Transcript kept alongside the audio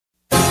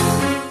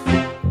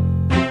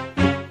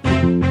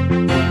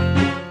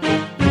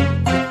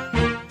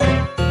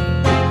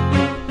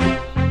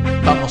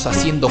Estamos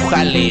haciendo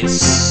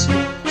jales,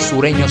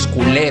 sureños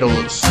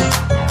culeros,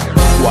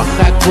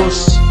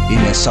 oaxacos y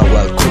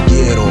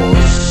nezahualcoyeros.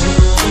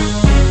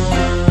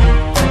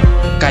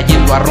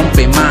 Cayendo a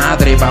rompe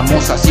madre,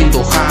 vamos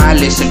haciendo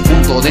jales. El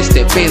punto de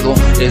este pedo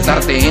es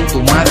darte en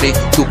tu madre.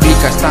 Tu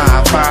clica está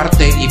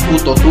aparte y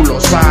puto tú lo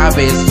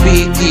sabes.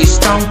 Biggie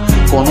Town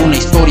con una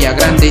historia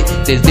grande.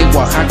 Desde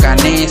Oaxaca,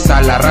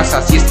 Neza, la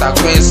raza sí está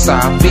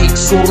gruesa. Big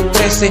Sur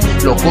 13,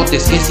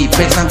 locotes que sí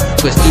pesan.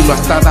 Tu estilo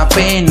hasta da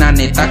pena,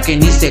 neta que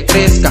ni se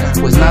crezca.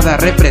 Pues nada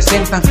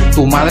representan,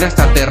 tu madre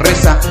hasta te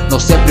reza. No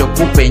se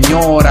preocupe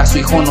ñora, su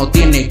hijo no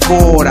tiene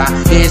cora.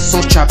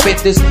 Esos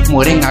chapetes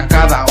mueren a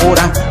cada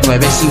hora.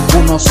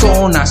 951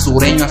 zona,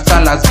 sureño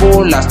hasta las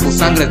bolas. Tu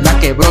sangre es la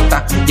que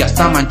brota y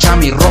hasta mancha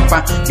mi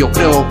ropa. Yo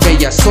creo que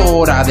ya es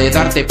hora de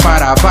darte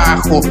para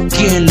abajo.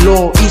 ¿Quién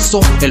lo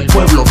hizo? El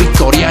pueblo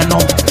victoriano.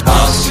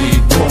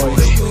 Así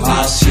voy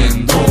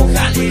haciendo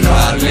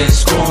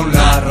jales con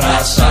la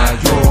raza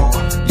yo.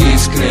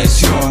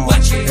 Discreción,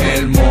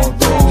 el modo,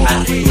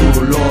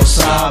 tú lo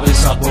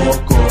sabes, ¿a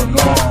poco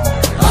no?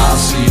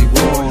 Así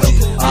voy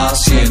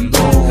haciendo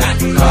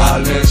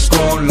jales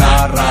con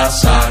la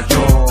raza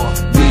yo.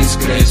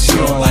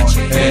 Discreción,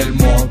 el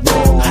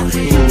modo,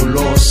 tú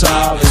lo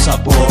sabes,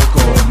 ¿a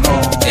poco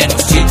no? De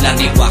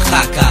Tenochtitlan y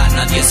Oaxaca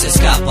nadie se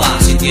escapa.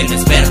 Si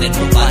tienes verde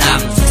no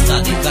paramos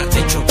hasta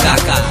dejarte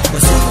chocaca.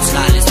 Pues son los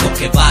jales lo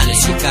que vale.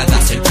 Si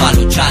cagas el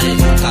palo chale,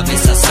 tu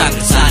cabeza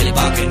sangre sale.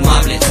 Pa' que no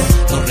hables,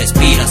 no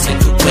respiras en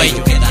tu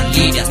cuello. Quedan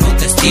líneas, no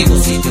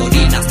testigos y te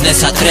orinas.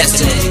 Neza 13,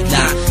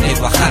 Tenochtitlan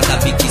de Oaxaca,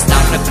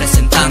 Victorianos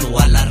representando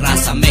a la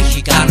raza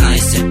mexicana.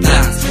 Es el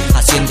plan,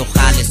 haciendo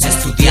jales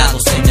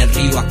estudiados en el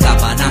río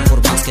acabarán.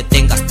 Por más que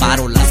tengas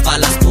paro, las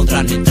balas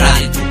podrán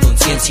entrar en tu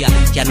conciencia.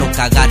 Ya no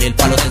cagar el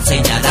palo te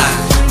enseñará.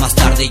 Más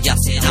tarde ya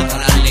será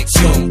para la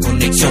lección.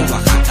 Conexión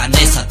Oaxaca,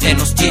 Neza,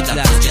 Tenochtitlan,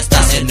 pues ya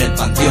estás en el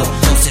panteón.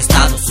 Los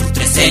estados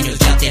ultreseños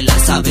ya te la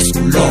sabes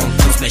culón.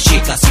 Los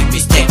mexicas y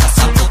mixtecas,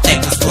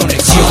 zapotecas,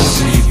 conexión.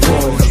 Así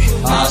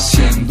voy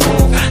haciendo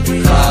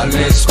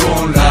jales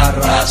con la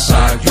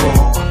raza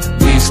yo.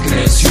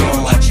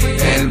 Discreción,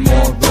 el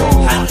modo,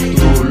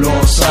 tú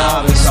lo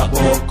sabes, ¿a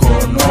poco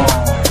no?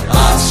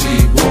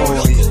 Así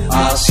voy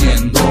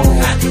haciendo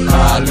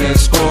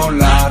jales con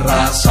la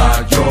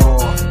raza yo.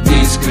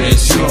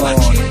 Discreción,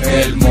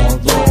 el modo,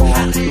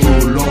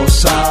 tú lo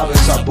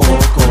sabes, ¿a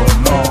poco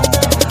no?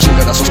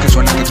 Chingadazos que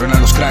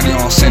truenan los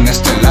cráneos. En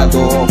este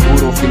lado,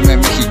 puro filme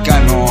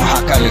mexicano.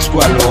 Acá el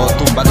escualo,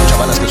 tumbando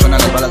chavalas que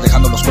suenan las balas,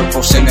 dejando los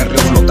cuerpos en el río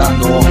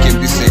flotando.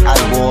 Quien dice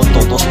algo,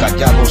 todos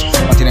callados,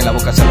 mantienen la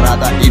boca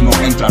cerrada y no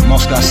entran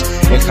moscas.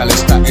 El jale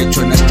está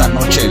hecho en esta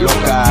noche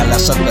loca.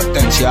 Las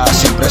advertencias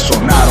siempre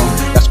sonaron,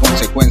 las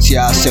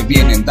consecuencias se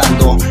vienen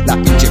dando. La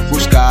pinche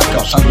fusca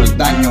causando el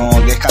daño.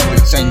 Déjate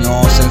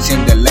enseño, se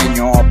enciende el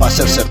leño pa'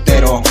 ser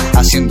certero.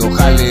 Haciendo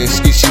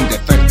jales y sin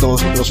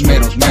defectos, los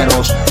meros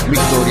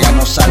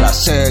Victorianos al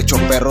acecho,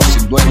 perros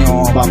sin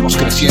dueño. Vamos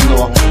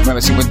creciendo,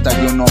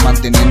 951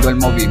 manteniendo el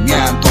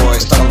movimiento.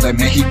 Estado de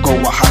México,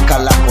 Oaxaca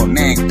la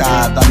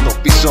conecta, dando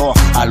piso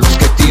a los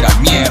que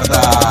tiran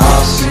mierda.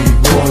 Así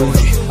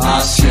voy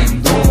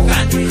haciendo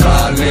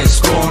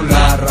jales con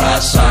la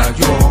raza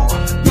yo.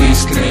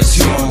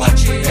 Discreción,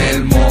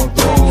 el modo,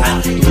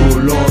 tú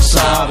lo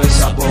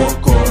sabes, ¿a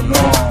poco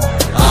no?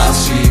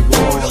 Así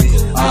voy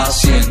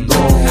haciendo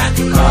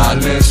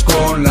jales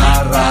con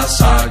la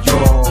raza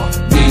yo.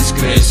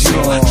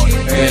 Discreción,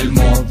 el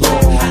modo,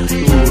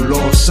 tú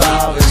lo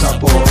sabes, ¿a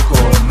poco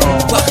no?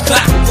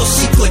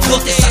 Oaxacos y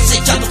coyotes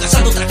acechando,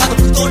 cazando, tragando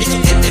pulgones.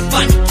 Son gente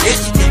fan, es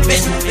si te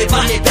ves, me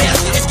vale, veas,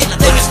 eres quien la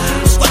debes.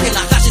 Los cual que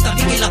la haces,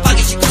 también que la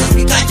pagues. Y cosas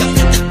que callan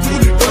frente al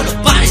culo y no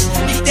lo pares.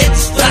 Ni te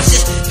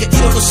disfraces, que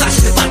tiro los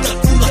haces, me falta el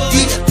culo a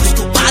ti y a tus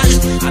compadres.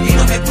 A mí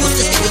no me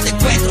gustes que yo te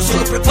encuentro,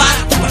 solo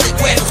prepara tu par de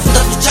cueros.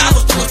 Juntas tus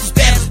chavos, todos tus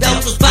perros, ve a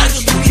otros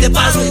barrios y pide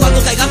paso.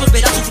 Cuando caigamos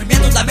verás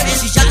sufrimientos,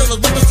 lamentes y llantos, los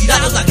muertos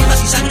tiranos, lágrimas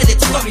y sangre de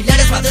tus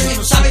familiares. Madres que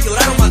no saben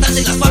llorar o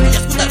matarse, las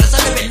familias juntas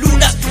rezando en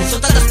lunas.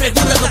 Son tantas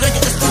preguntas, logré que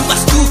te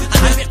escupas tú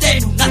al verte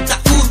en un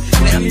ataúd.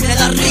 Pero a mí me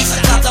da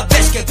risa cada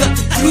vez que veo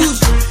tu cruz.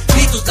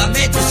 Gritos,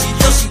 lamentos y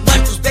Dios y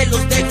muertos,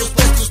 velos negros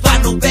puestos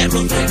van a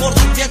verlos.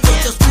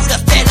 Remordimientos de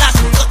oscuras velas,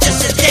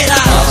 noches enteras.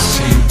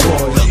 Así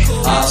voy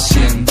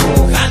haciendo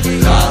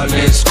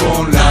jales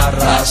con la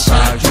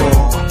raza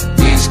yo.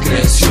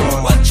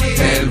 Discreción,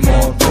 el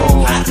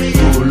modo,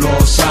 tú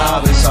lo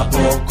sabes, ¿a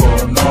poco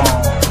no?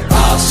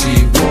 Así